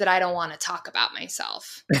thinks that I don't want to talk about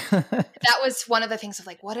myself. That was one of the things of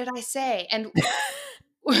like, what did I say? And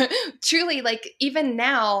truly, like, even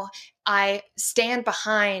now, I stand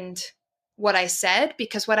behind what I said,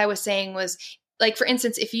 because what I was saying was, like, for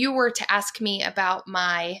instance, if you were to ask me about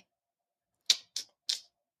my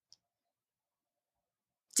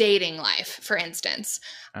dating life, for instance,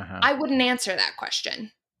 I wouldn't answer that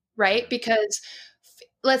question, right? Because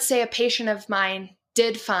let's say a patient of mine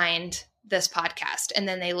did find this podcast and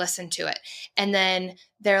then they listened to it and then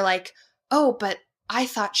they're like, oh, but I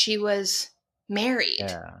thought she was married.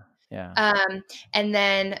 Yeah. Yeah. And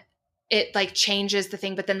then it like changes the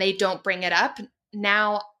thing, but then they don't bring it up.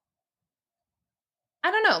 Now,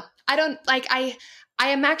 I don't know. I don't like, I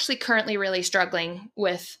am actually currently really struggling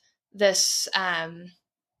with this,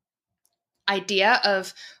 idea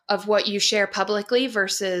of what you share publicly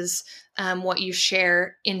versus what you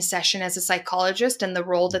share in session as a psychologist, and the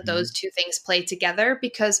role that those two things play together.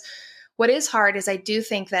 Because what is hard is I do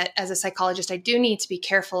think that as a psychologist, I do need to be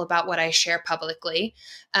careful about what I share publicly.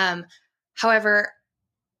 However,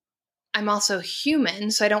 I'm also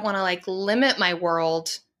human, so I don't want to like limit my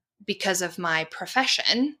world because of my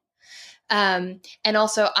profession. And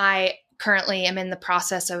also, I currently am in the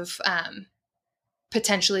process of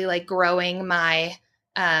potentially like growing my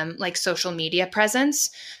like social media presence.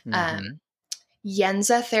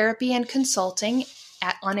 Yenza Therapy and Consulting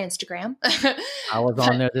on Instagram. I was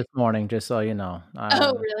on there this morning, just so you know.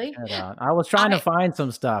 Oh, really? I was trying to find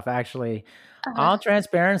some stuff, actually. All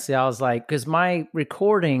transparency, I was like, because my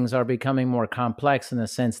recordings are becoming more complex in the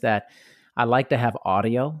sense that I like to have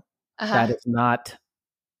audio that is not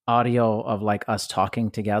audio of like us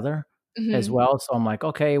talking together as well. So I'm like,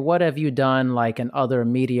 okay, what have you done like in other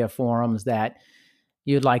media forums that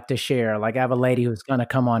you'd like to share? Like I have a lady who's going to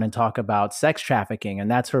come on and talk about sex trafficking,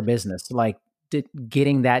 and that's her business. Like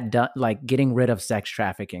getting that done, like getting rid of sex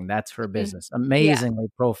trafficking, that's her business. Amazingly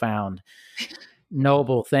profound,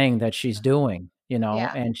 noble thing that she's doing, you know,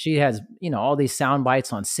 and she has, you know, all these sound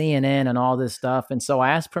bites on CNN and all this stuff. And so I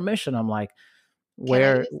asked permission. I'm like,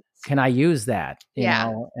 where can I use that? You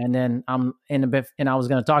know? And then I'm in a bit, and I was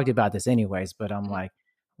going to talk to you about this anyways, but I'm like,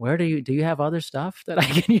 where do you have other stuff that I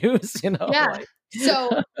can use? You know? Yeah. Like,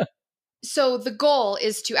 So the goal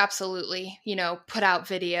is to absolutely, you know, put out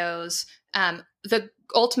videos. The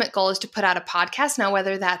ultimate goal is to put out a podcast. Now,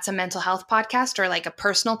 whether that's a mental health podcast or like a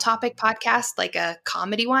personal topic podcast, like a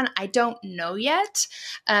comedy one, I don't know yet.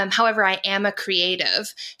 However, I am a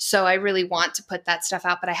creative, so I really want to put that stuff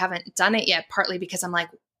out, but I haven't done it yet, partly because I'm like,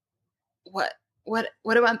 what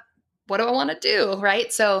do I want to do?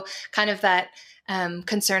 Right. So kind of that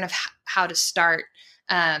concern of how to start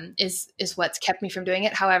is what's kept me from doing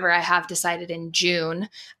it. However, I have decided in June,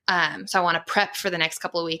 so I want to prep for the next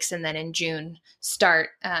couple of weeks, and then in June start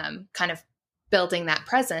kind of building that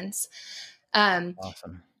presence.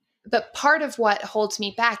 awesome. But part of what holds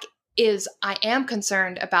me back is I am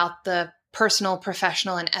concerned about the personal,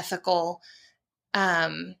 professional, and ethical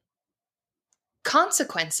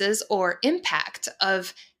consequences or impact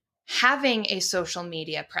of having a social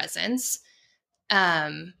media presence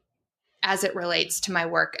as it relates to my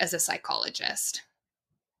work as a psychologist.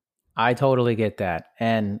 I totally get that.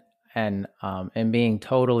 And being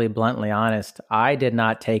totally bluntly honest, I did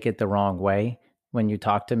not take it the wrong way when you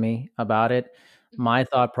talked to me about it. My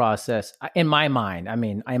thought process in my mind,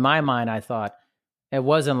 I thought it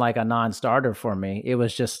wasn't like a non-starter for me. It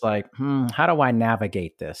was just like, how do I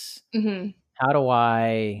navigate this? How do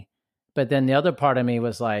I, but then the other part of me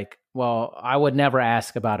was like, well, I would never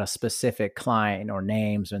ask about a specific client or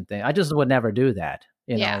names and things. I just would never do that,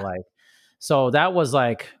 you know, like, so that was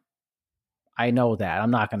like, I know that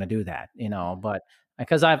I'm not going to do that, you know, but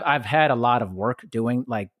because I've had a lot of work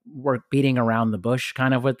beating around the bush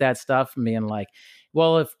kind of with that stuff, being like,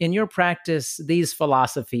 well, if in your practice, these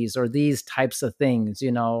philosophies or these types of things,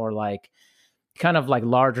 you know, or like kind of like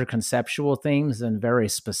larger conceptual themes and very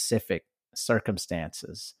specific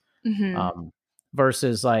circumstances.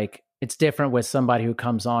 Versus like, it's different with somebody who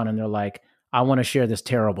comes on and they're like, I want to share this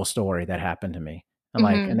terrible story that happened to me. I'm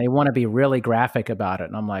like, and they want to be really graphic about it.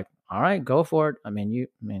 And I'm like, all right, go for it. I mean,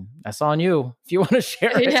 that's on you if you want to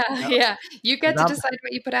share it. Yeah. You get to decide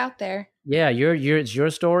what you put out there. Yeah. It's your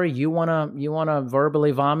story. You want to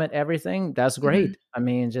verbally vomit everything. That's great. I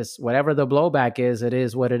mean, just whatever the blowback is, it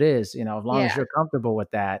is what it is, you know, as long as you're comfortable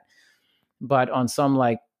with that. But on some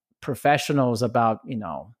like professionals about, you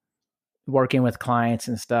know, working with clients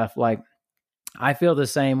and stuff, like I feel the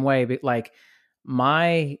same way, but like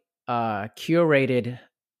my curated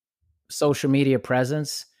social media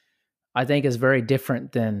presence, I think is very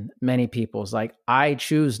different than many people's. Like I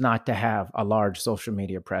choose not to have a large social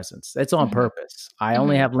media presence. It's on purpose. I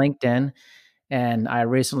only have LinkedIn, and I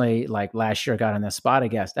recently, like last year, got on the spot, I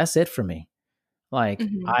guess. That's it for me. Like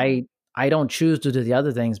I don't choose to do the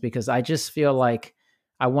other things because I just feel like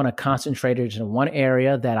I want to concentrate it in one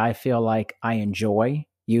area that I feel like I enjoy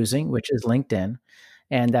using, which is LinkedIn.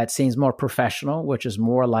 And that seems more professional, which is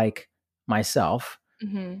more like myself.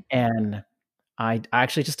 And I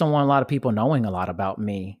actually just don't want a lot of people knowing a lot about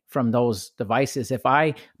me from those devices.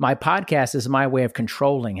 My podcast is my way of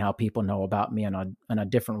controlling how people know about me in a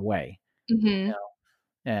different way. You know?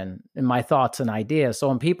 and my thoughts and ideas. So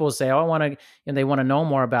when people say, "Oh, I want to," and they want to know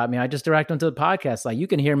more about me, I just direct them to the podcast. Like, you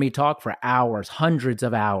can hear me talk for hours, hundreds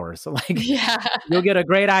of hours. So, like, Yeah, you'll get a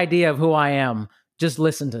great idea of who I am. Just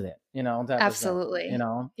listen to it, type of stuff, absolutely.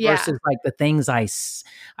 Yeah. versus like the things I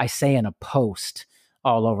say in a post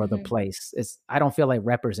all over the Mhm. place. I don't feel like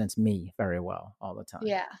represents me very well all the time.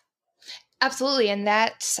 Yeah, absolutely. And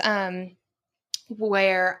that's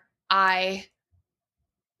where I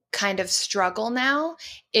kind of struggle now,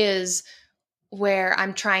 is where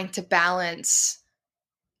I'm trying to balance,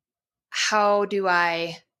 how do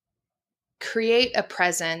I create a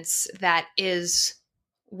presence that is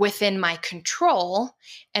within my control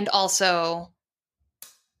and also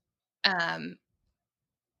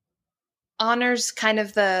honors kind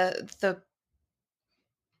of the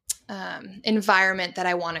environment that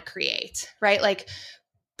I want to create, right? Like,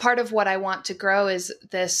 part of what I want to grow is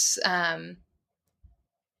this,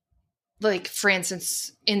 like, for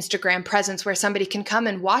instance, Instagram presence, where somebody can come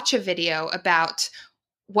and watch a video about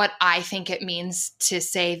what I think it means to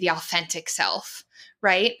say the authentic self,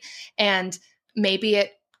 right? And maybe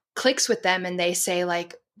it clicks with them and they say,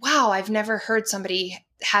 like, wow, I've never heard somebody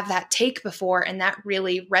have that take before, and that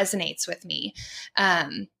really resonates with me.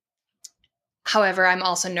 However, I'm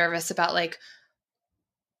also nervous about, like,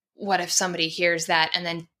 what if somebody hears that and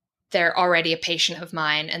then they're already a patient of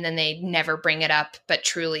mine and then they never bring it up, but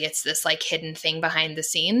truly it's this, like, hidden thing behind the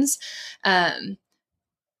scenes.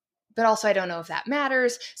 But also, I don't know if that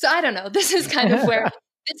matters. So I don't know. This is kind of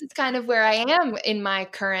where I am in my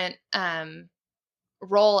current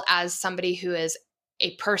role as somebody who is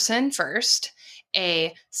a person first,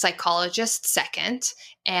 a psychologist second,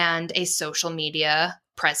 and a social media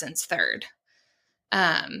presence third.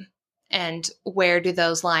 And where do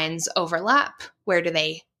those lines overlap? Where do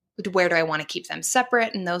I want to keep them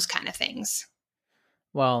separate, and those kind of things?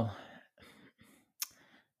 Well,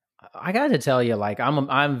 I got to tell you, like,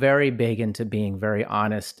 I'm very big into being very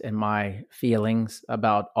honest in my feelings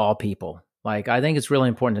about all people. Like, I think it's really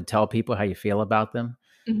important to tell people how you feel about them.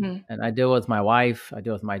 Mm-hmm. And I deal with my wife, I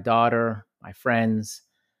deal with my daughter, my friends.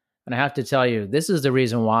 And I have to tell you, this is the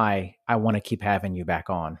reason why I want to keep having you back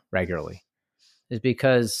on regularly, is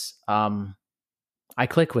because I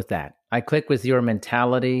click with that. I click with your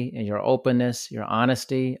mentality and your openness, your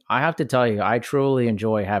honesty. I have to tell you, I truly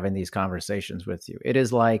enjoy having these conversations with you. It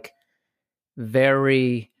is like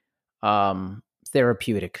very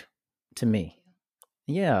therapeutic to me.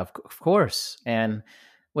 Yeah, of course. And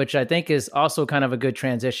which I think is also kind of a good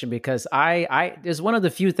transition, because I is one of the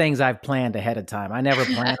few things I've planned ahead of time. I never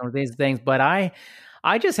plan on these things, but I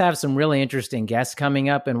just have some really interesting guests coming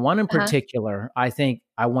up, and one in particular, I think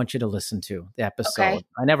I want you to listen to the episode. Okay.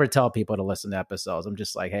 I never tell people to listen to episodes. I'm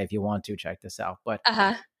just like, hey, if you want to, check this out. But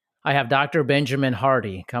Uh-huh. I have Dr. Benjamin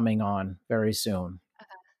Hardy coming on very soon.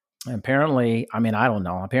 Apparently, I mean, I don't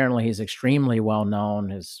know. Apparently, he's extremely well known.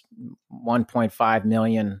 His 1.5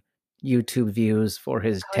 million YouTube views for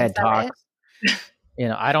his Oh, TED is that Talks.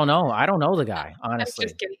 I don't know. I don't know the guy, I was honestly.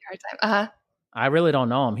 just giving you a hard time. Uh-huh. I really don't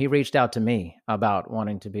know him. He reached out to me about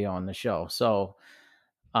wanting to be on the show. So,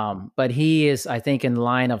 but he is, I think, in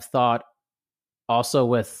line of thought also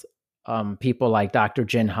with people like Dr.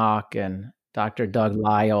 Jin Hawk and Dr. Doug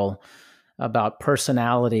Lyle about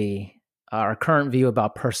personality, our current view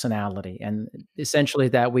about personality, and essentially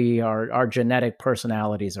that our genetic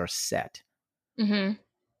personalities are set. Mm-hmm.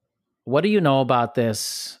 What do you know about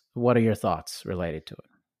this? What are your thoughts related to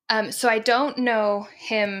it? So I don't know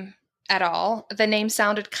him at all. The name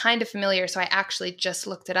sounded kind of familiar, so I actually just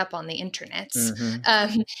looked it up on the internet.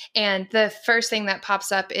 Mm-hmm. And the first thing that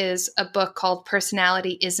pops up is a book called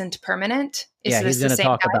Personality Isn't Permanent. Is Yeah, this he's going to the same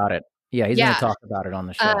talk guy? about it. Yeah, he's going to talk about it on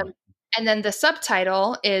the show. And then the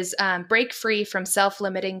subtitle is Break Free from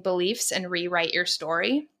Self-Limiting Beliefs and Rewrite Your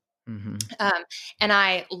Story. Mm-hmm. And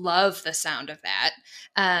I love the sound of that.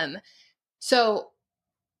 So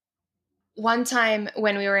one time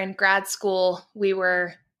when we were in grad school, we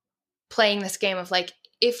were playing this game of, like,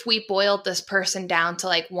 if we boiled this person down to,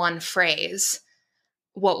 like, one phrase,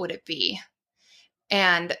 what would it be?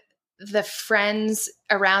 And the friends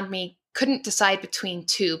around me couldn't decide between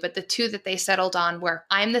two, but the two that they settled on were,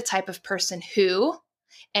 I'm the type of person who,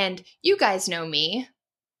 and you guys know me,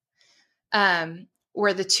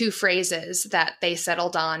 were the two phrases that they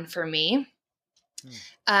settled on for me.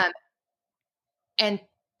 And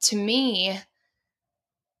to me,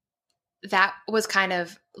 that was kind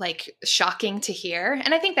of, like, shocking to hear.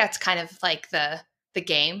 And I think that's kind of like the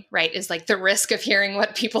game, right? Is, like, the risk of hearing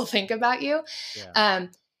what people think about you. Yeah.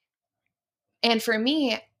 And for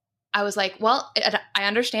me, I was like, well, I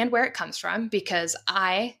understand where it comes from, because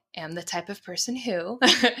I am the type of person who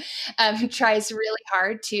tries really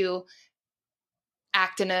hard to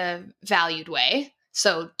act in a valued way.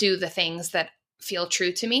 So do the things that feel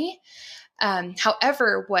true to me.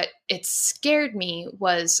 However, what it scared me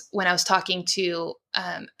was when I was talking to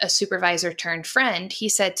a supervisor turned friend, he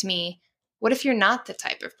said to me, "What if you're not the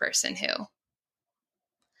type of person who?"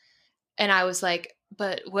 And I was like,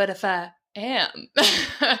 "But what if I am?"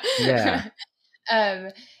 Yeah.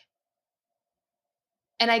 And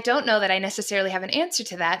I don't know that I necessarily have an answer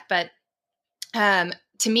to that, but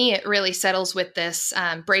to me, it really settles with this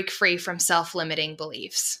break free from self-limiting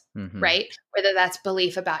beliefs. Right? Whether that's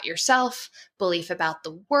belief about yourself, belief about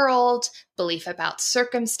the world, belief about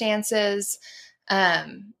circumstances.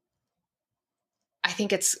 I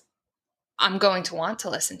think I'm going to want to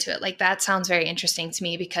listen to it. Like, that sounds very interesting to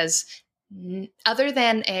me because other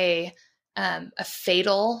than a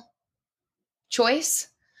fatal choice,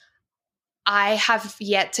 I have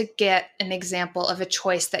yet to get an example of a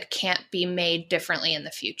choice that can't be made differently in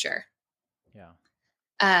the future. Yeah.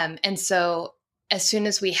 And so as soon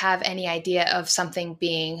as we have any idea of something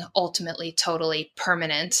being ultimately totally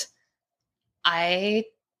permanent, I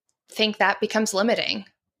think that becomes limiting.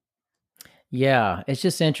 Yeah, it's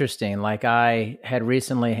just interesting. Like, I had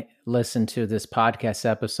recently listened to this podcast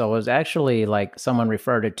episode. It was actually like someone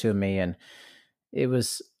referred it to me, and it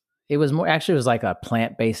was more, actually it was like a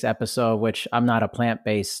plant-based episode, which I'm not a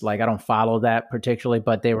plant-based, like I don't follow that particularly,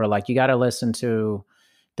 but they were like, you got to listen to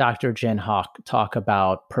Dr. Jen Hawk talk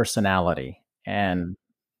about personality, and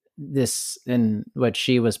what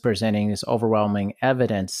she was presenting is overwhelming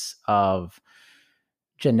evidence of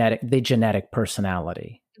the genetic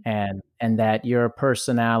personality, and that your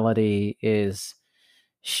personality is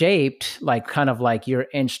shaped, like kind of like you're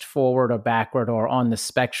inched forward or backward or on the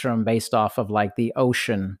spectrum based off of like the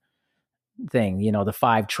ocean thing, the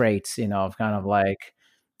 5 traits, of kind of like,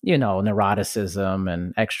 neuroticism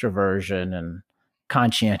and extroversion and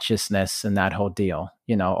conscientiousness and that whole deal,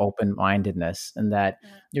 open-mindedness, and that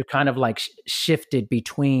you're kind of like shifted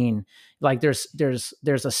between, like there's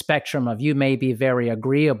a spectrum of, you may be very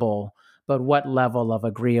agreeable, but what level of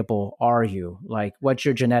agreeable are you? Like, what's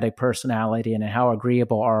your genetic personality, and how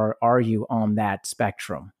agreeable are you on that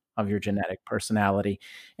spectrum of your genetic personality?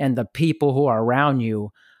 And the people who are around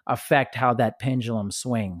you affect how that pendulum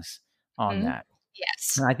swings on that.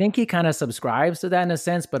 Yes. And I think he kind of subscribes to that in a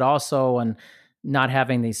sense, but also on not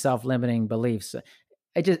having these self-limiting beliefs.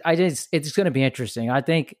 It's going to be interesting. I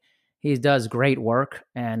think he does great work,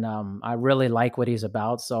 and I really like what he's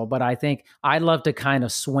about. So, but I think I'd love to kind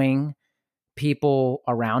of swing people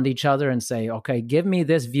around each other and say, okay, give me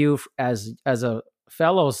this view as a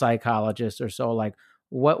fellow psychologist or so, like,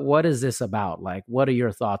 what is this about? Like, what are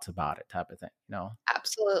your thoughts about it, type of thing,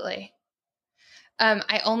 Absolutely.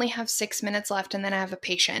 I only have 6 minutes left, and then I have a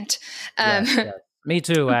patient. Yes. Me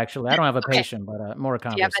too, actually. I don't have a patient, but more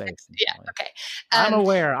conversation. Okay. I'm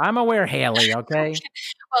aware, Hayley, okay?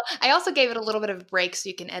 Well, I also gave it a little bit of a break, so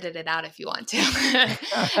you can edit it out if you want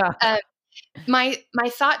to. My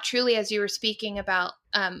thought truly, as you were speaking about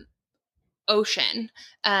ocean,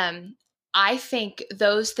 I think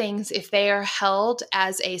those things, if they are held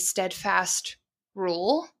as a steadfast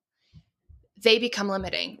rule, they become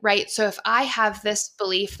limiting, right? So if I have this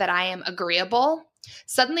belief that I am agreeable,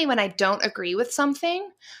 suddenly when I don't agree with something,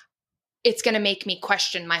 it's going to make me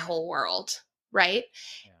question my whole world, right?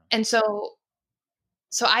 Yeah. And so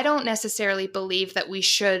I don't necessarily believe that we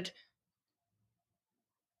should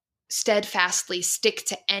steadfastly stick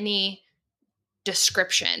to any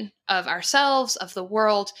description of ourselves, of the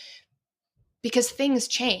world, because things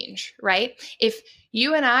change, right? If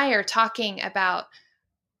you and I are talking about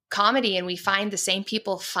comedy and we find the same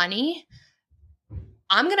people funny,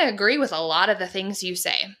 I'm going to agree with a lot of the things you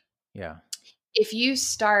say. Yeah. If you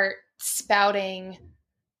start spouting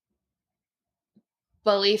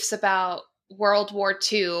beliefs about World War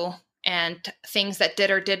II and things that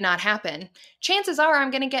did or did not happen, chances are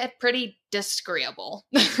I'm going to get pretty disagreeable.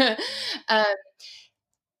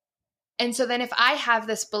 And so then if I have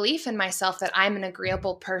this belief in myself that I'm an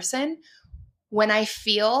agreeable person, when I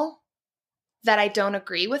feel that I don't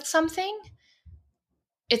agree with something,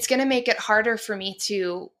 it's going to make it harder for me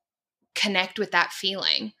to connect with that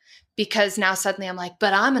feeling, because now suddenly I'm like,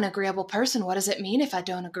 but I'm an agreeable person. What does it mean if I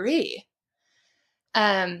don't agree?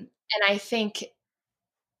 And I think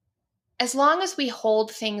as long as we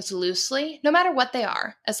hold things loosely, no matter what they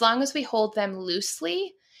are, as long as we hold them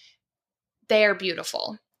loosely, they are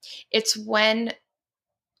beautiful. It's when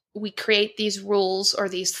we create these rules or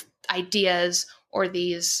these ideas or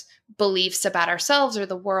these beliefs about ourselves or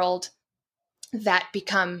the world that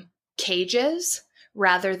become cages,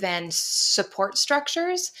 rather than support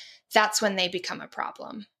structures, that's when they become a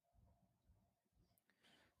problem.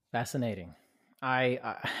 Fascinating.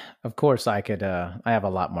 Of course, I could. I have a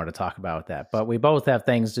lot more to talk about with that, but we both have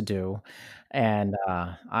things to do, and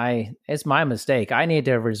it's my mistake. I need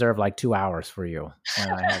to reserve like 2 hours for you when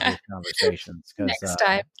I have these conversations. Next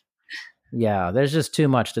time. Yeah, there's just too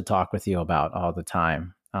much to talk with you about all the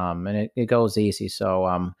time, and it goes easy. So,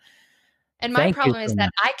 and my problem is that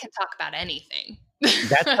I can talk about anything.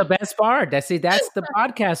 That's the best part. That's the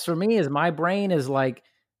podcast for me. Is my brain is like.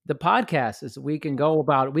 The podcast is we can go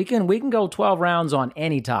 12 rounds on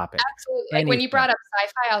any topic. Absolutely. Like when you brought up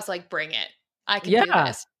sci-fi, I was like, bring it. I can do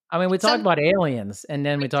this. I mean, we talked about aliens and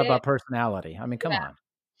then we talked about personality. I mean, come on.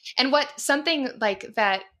 And something like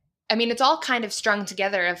that, I mean, it's all kind of strung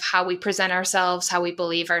together of how we present ourselves, how we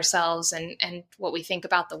believe ourselves and what we think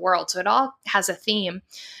about the world. So it all has a theme.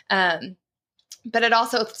 But it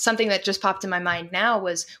also, something that just popped in my mind now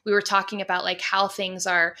was we were talking about like how things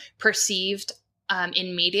are perceived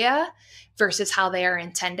in media versus how they are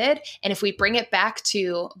intended. And if we bring it back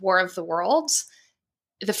to War of the Worlds,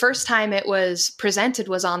 the first time it was presented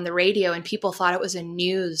was on the radio and people thought it was a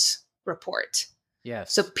news report.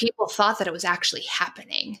 Yes. So people thought that it was actually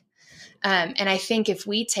happening. And I think if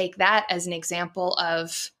we take that as an example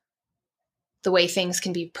of the way things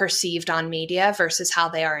can be perceived on media versus how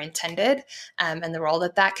they are intended, and the role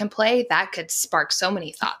that can play, that could spark so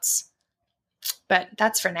many thoughts. But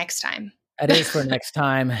that's for next time. It is for next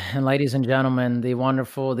time. And ladies and gentlemen, the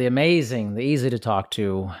wonderful, the amazing, the easy to talk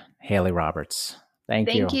to, Hayley Roberts.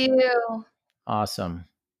 Thank you. Thank you. Awesome.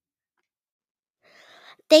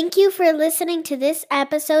 Thank you for listening to this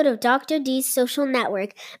episode of Dr. D's Social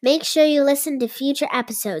Network. Make sure you listen to future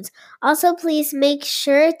episodes. Also, please make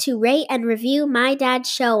sure to rate and review My Dad's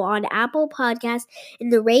Show on Apple Podcasts in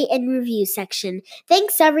the rate and review section.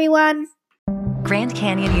 Thanks, everyone. Grand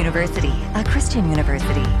Canyon University, a Christian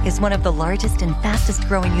university, is one of the largest and fastest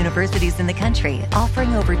growing universities in the country,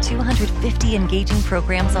 offering over 250 engaging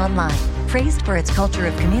programs online. Praised for its culture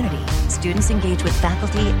of community, students engage with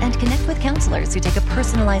faculty and connect with counselors who take a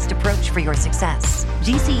personalized approach for your success.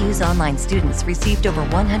 GCU's online students received over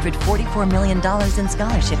 $144 million in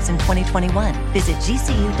scholarships in 2021. Visit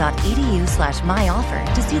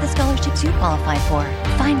gcu.edu/myoffer to see the scholarships you qualify for.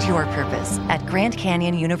 Find your purpose at Grand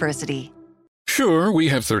Canyon University. Sure, we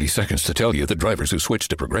have 30 seconds to tell you that drivers who switch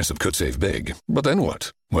to Progressive could save big. But then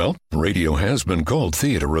what? Well, radio has been called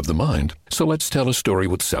theater of the mind, so let's tell a story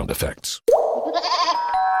with sound effects.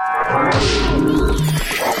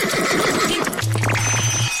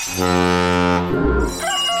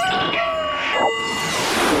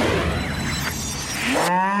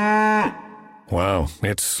 Wow,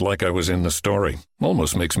 it's like I was in the story.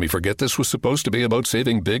 Almost makes me forget this was supposed to be about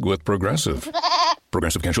saving big with Progressive.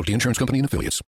 Progressive Casualty Insurance Company and Affiliates.